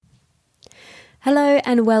Hello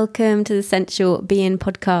and welcome to the Sensual Being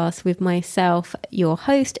podcast with myself, your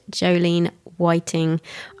host, Jolene Whiting.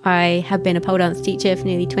 I have been a pole dance teacher for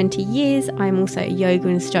nearly 20 years. I'm also a yoga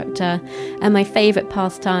instructor, and my favourite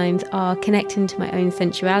pastimes are connecting to my own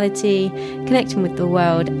sensuality, connecting with the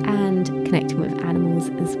world, and connecting with animals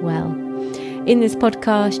as well. In this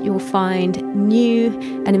podcast, you'll find new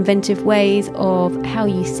and inventive ways of how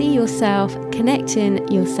you see yourself, connecting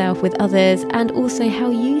yourself with others, and also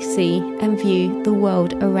how you see and view the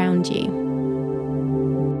world around you.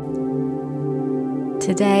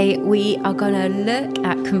 Today, we are going to look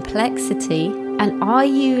at complexity, and are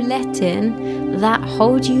you letting that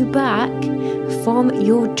hold you back from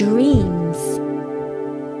your dreams?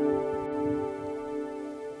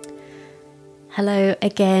 Hello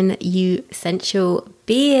again, you sensual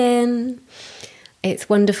being. It's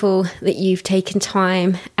wonderful that you've taken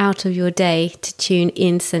time out of your day to tune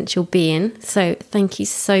in Sensual Being. So thank you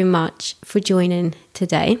so much for joining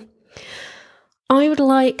today. I would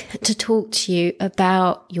like to talk to you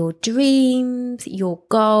about your dreams, your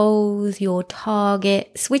goals, your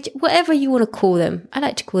targets, whatever you want to call them. I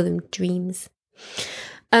like to call them dreams.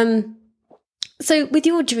 So with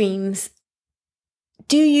your dreams,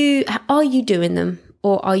 are you doing them,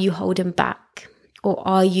 or are you holding back? Or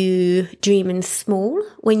are you dreaming small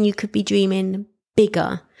when you could be dreaming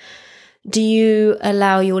bigger? Do you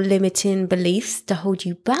allow your limiting beliefs to hold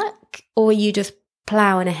you back, or are you just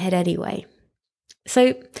plowing ahead anyway?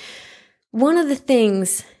 So one of the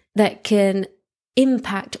things that can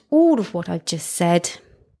impact all of what I've just said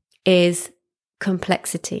is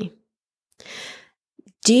complexity.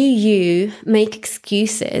 Do you make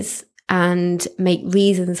excuses and make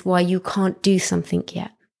reasons why you can't do something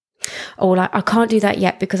yet? Or like, I can't do that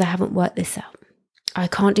yet because I haven't worked this out. I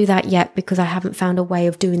can't do that yet because I haven't found a way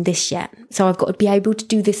of doing this yet. So I've got to be able to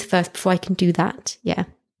do this first before I can do that. Yeah.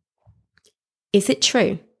 Is it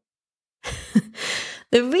true?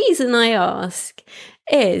 The reason I ask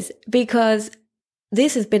is because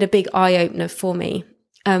this has been a big eye-opener for me,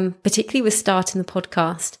 particularly with starting the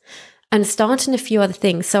podcast and starting a few other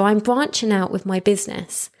things. So I'm branching out with my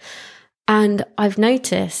business. And I've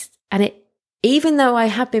noticed, even though I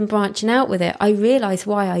have been branching out with it, I realised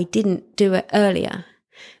why I didn't do it earlier.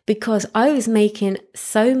 Because I was making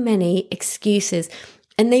so many excuses,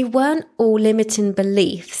 and they weren't all limiting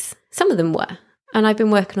beliefs. Some of them were, and I've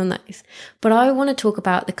been working on those. But I want to talk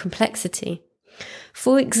about the complexity.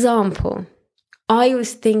 For example, I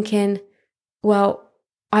was thinking, well,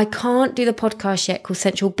 I can't do the podcast yet called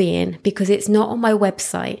Sensual Being because it's not on my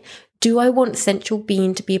website. Do I want Sensual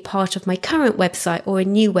Being to be a part of my current website or a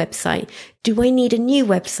new website? Do I need a new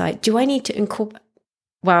website? Do I need to incorporate?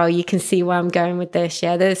 Wow, you can see where I'm going with this.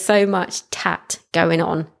 Yeah, there's so much tat going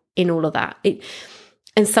on in all of that.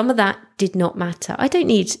 And some of that did not matter. I don't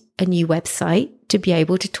need a new website to be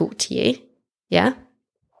able to talk to you. Yeah,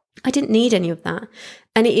 I didn't need any of that.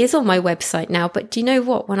 And it is on my website now. But do you know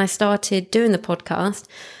what? When I started doing the podcast,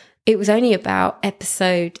 it was only about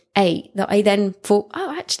episode 8 that I then thought,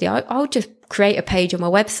 actually, I'll just create a page on my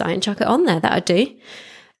website and chuck it on there.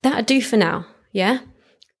 That'd do for now. Yeah.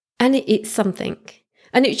 And it's something.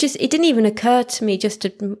 And it didn't even occur to me just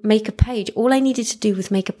to make a page. All I needed to do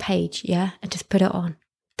was make a page. Yeah. And just put it on.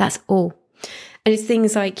 That's all. And it's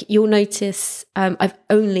things like you'll notice, I've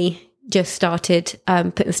only just started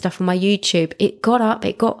putting stuff on my YouTube. It got up,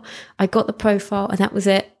 I got the profile, and that was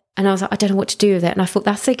it. And I was like, I don't know what to do with it. And I thought,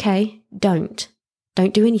 that's okay. Don't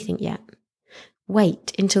do anything yet.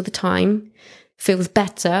 Wait until the time feels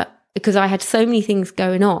better, because I had so many things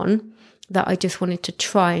going on that I just wanted to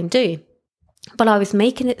try and do. But I was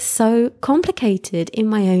making it so complicated in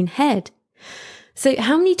my own head. So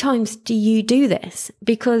how many times do you do this?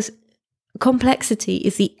 Because complexity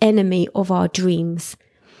is the enemy of our dreams.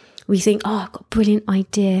 We think, I've got a brilliant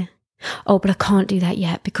idea. Oh, but I can't do that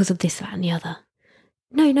yet because of this, that, and the other.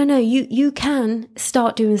 No. You can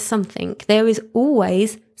start doing something. There is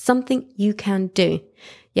always something you can do.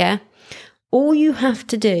 Yeah. All you have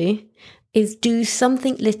to do is do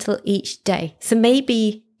something little each day. So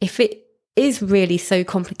maybe if it is really so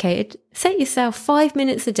complicated, set yourself 5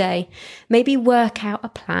 minutes a day, maybe work out a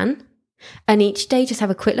plan, and each day just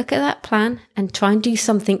have a quick look at that plan and try and do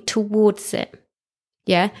something towards it.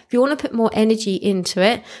 Yeah. If you want to put more energy into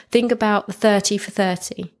it, think about the 30 for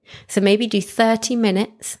 30. So maybe do 30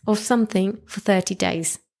 minutes of something for 30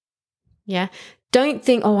 days. Yeah. Don't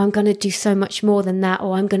think, I'm going to do so much more than that,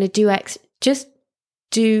 or I'm going to do X. Just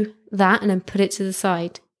do that and then put it to the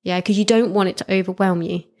side. Yeah. Because you don't want it to overwhelm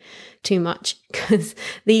you too much, because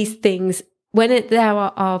these things, when they're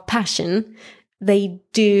our passion, they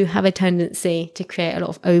do have a tendency to create a lot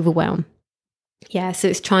of overwhelm. Yeah, so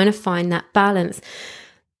it's trying to find that balance.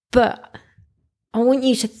 But I want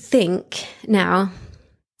you to think now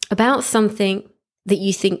about something that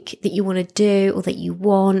you think that you want to do, or that you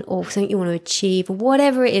want, or something you want to achieve, or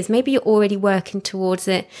whatever it is. Maybe you're already working towards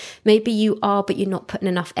it. Maybe you are, but you're not putting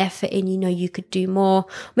enough effort in. You know you could do more.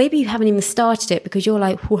 Maybe you haven't even started it because you're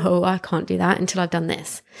like, whoa, I can't do that until I've done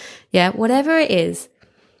this. Yeah, whatever it is,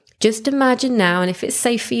 just imagine now, and if it's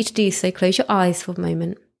safe for you to do so, close your eyes for a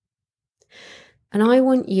moment. And I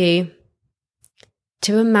want you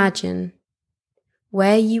to imagine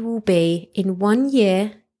where you will be in 1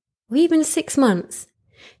 year, or even 6 months,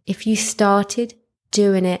 if you started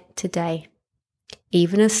doing it today.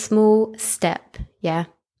 Even a small step, yeah?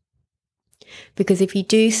 Because if you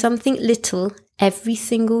do something little every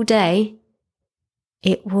single day,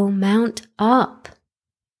 it will mount up,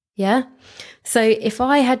 yeah? So if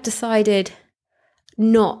I had decided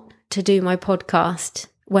not to do my podcast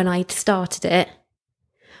when I started it,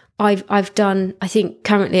 I've done, I think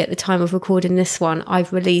currently at the time of recording this one,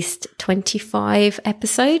 I've released 25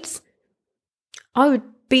 episodes. I would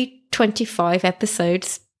be 25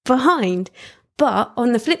 episodes behind. But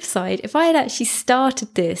on the flip side, if I had actually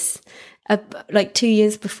started this like 2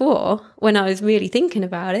 years before, when I was really thinking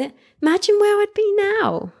about it, imagine where I'd be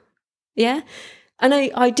now. Yeah. And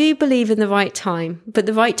I do believe in the right time, but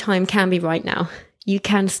the right time can be right now. You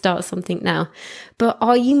can start something now. But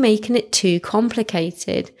are you making it too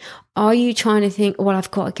complicated? Are you trying to think, well,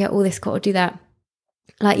 I've got to get all this, got to do that?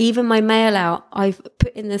 Like even my mail out, I've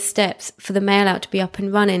put in the steps for the mail out to be up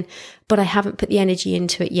and running, but I haven't put the energy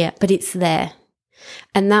into it yet, but it's there.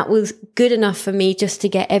 And that was good enough for me just to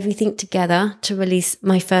get everything together to release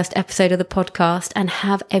my first episode of the podcast and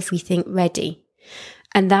have everything ready.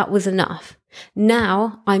 And that was enough.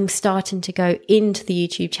 Now I'm starting to go into the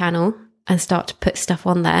YouTube channel and start to put stuff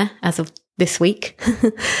on there as of this week.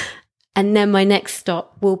 And then my next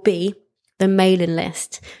stop will be the mailing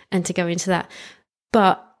list and to go into that.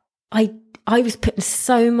 But I was putting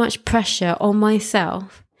so much pressure on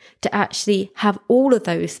myself to actually have all of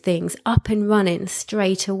those things up and running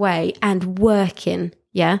straight away and working,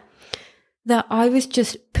 yeah, that I was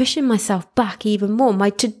just pushing myself back even more. My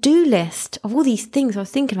to-do list of all these things I was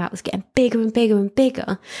thinking about was getting bigger and bigger and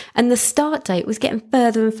bigger. And the start date was getting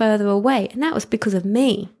further and further away. And that was because of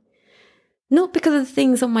me. Not because of the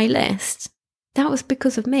things on my list. That was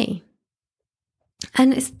because of me.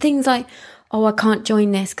 And it's things like, oh, I can't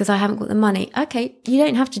join this because I haven't got the money. Okay, you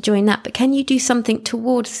don't have to join that, but can you do something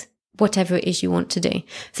towards whatever it is you want to do?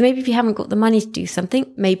 So maybe if you haven't got the money to do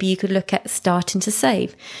something, maybe you could look at starting to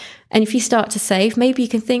save. And if you start to save, maybe you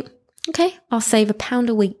can think, okay, I'll save £1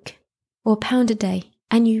 a week or £1 a day.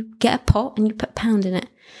 And you get a pot and you put £1 in it.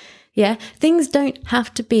 Yeah, things don't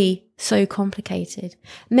have to be so complicated.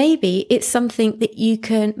 Maybe it's something that you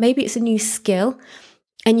can, maybe it's a new skill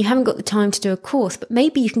and you haven't got the time to do a course, but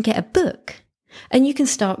maybe you can get a book and you can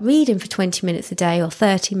start reading for 20 minutes a day or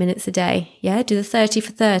 30 minutes a day. Yeah, do the 30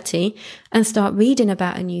 for 30 and start reading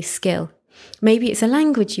about a new skill. Maybe it's a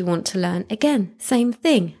language you want to learn. Again, same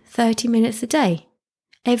thing, 30 minutes a day,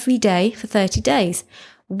 every day for 30 days.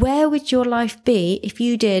 Where would your life be if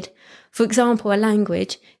you did, for example, a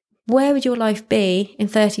language? Where would your life be in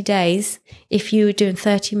 30 days if you were doing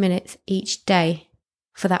 30 minutes each day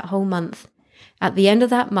for that whole month? At the end of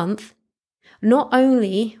that month, not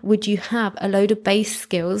only would you have a load of base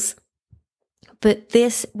skills, but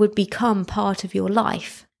this would become part of your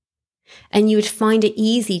life. And you would find it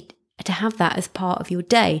easy to have that as part of your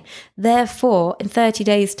day. Therefore, in 30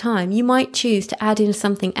 days' time, you might choose to add in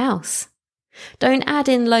something else. Don't add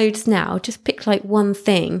in loads now. Just pick like one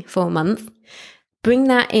thing for a month. Bring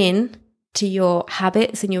that in to your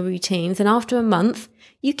habits and your routines. And after a month,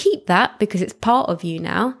 you keep that because it's part of you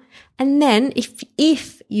now. And then if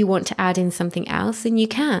you want to add in something else, then you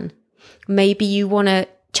can. Maybe you want to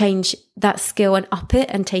change that skill and up it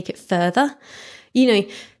and take it further. You know,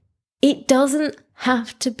 it doesn't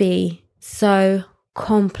have to be so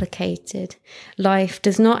complicated. Life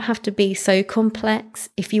does not have to be so complex.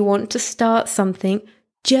 If you want to start something,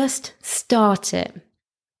 just start it.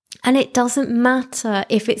 And it doesn't matter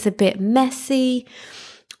if it's a bit messy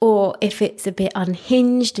or if it's a bit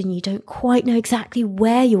unhinged and you don't quite know exactly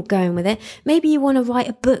where you're going with it. Maybe you want to write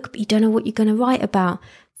a book, but you don't know what you're going to write about.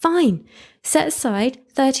 Fine. Set aside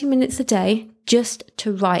 30 minutes a day just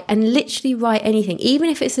to write, and literally write anything. Even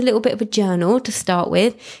if it's a little bit of a journal to start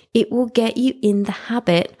with, it will get you in the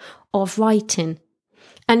habit of writing.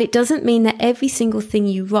 And it doesn't mean that every single thing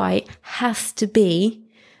you write has to be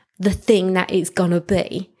the thing that it's going to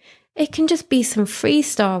be. It can just be some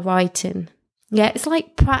freestyle writing. Yeah, it's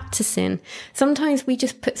like practicing. Sometimes we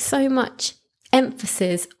just put so much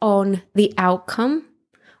emphasis on the outcome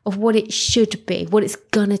of what it should be, what it's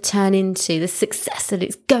going to turn into, the success that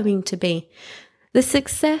it's going to be. The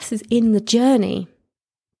success is in the journey.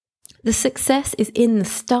 The success is in the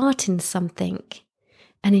starting something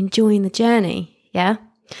and enjoying the journey, yeah?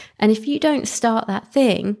 And if you don't start that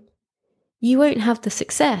thing, you won't have the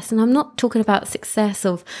success. And I'm not talking about success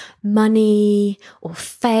of money or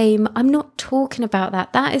fame. I'm not talking about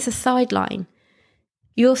that. That is a sideline.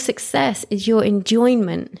 Your success is your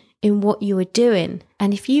enjoyment in what you are doing.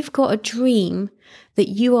 And if you've got a dream that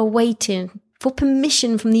you are waiting for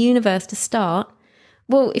permission from the universe to start,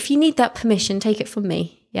 well, if you need that permission, take it from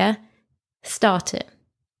me, yeah? Start it.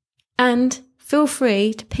 And feel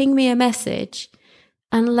free to ping me a message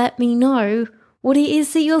and let me know what it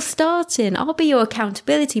is that you're starting. I'll be your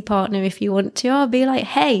accountability partner if you want to. I'll be like,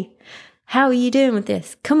 hey, how are you doing with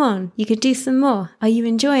this? Come on, you can do some more. Are you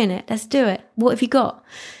enjoying it? Let's do it. What have you got?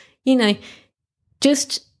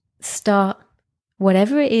 Just start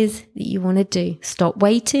whatever it is that you want to do. Stop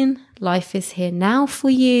waiting. Life is here now for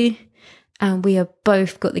you. And we have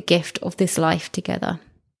both got the gift of this life together.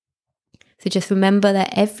 So just remember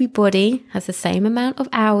that everybody has the same amount of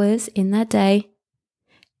hours in their day.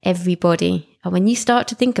 Everybody. And when you start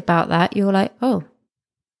to think about that, you're like, oh,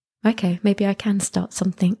 okay, maybe I can start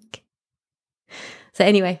something. So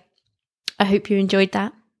anyway, I hope you enjoyed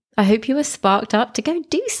that. I hope you were sparked up to go and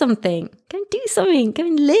do something. Go and do something. Go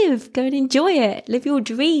and live. Go and enjoy it. Live your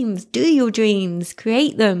dreams. Do your dreams.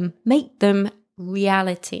 Create them. Make them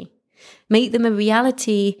reality. Make them a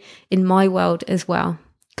reality in my world as well.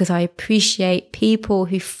 Because I appreciate people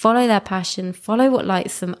who follow their passion, follow what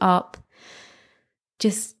lights them up.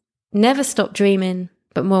 Just never stop dreaming,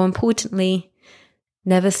 but more importantly,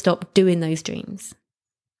 never stop doing those dreams.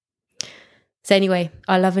 So anyway,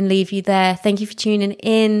 I love and leave you there. Thank you for tuning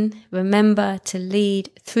in. Remember to lead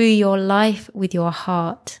through your life with your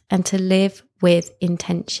heart and to live with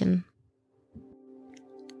intention.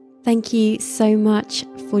 Thank you so much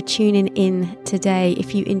for tuning in today.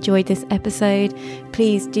 If you enjoyed this episode,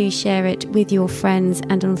 please do share it with your friends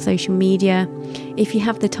and on social media. If you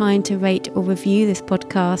have the time to rate or review this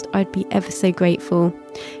podcast, I'd be ever so grateful.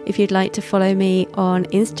 If you'd like to follow me on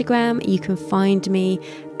Instagram, you can find me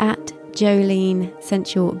at Jolene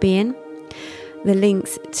Sensual Being. The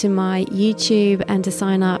links to my YouTube and to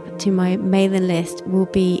sign up to my mailing list will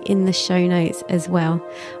be in the show notes as well.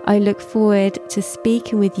 I look forward to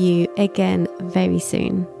speaking with you again very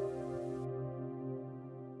soon.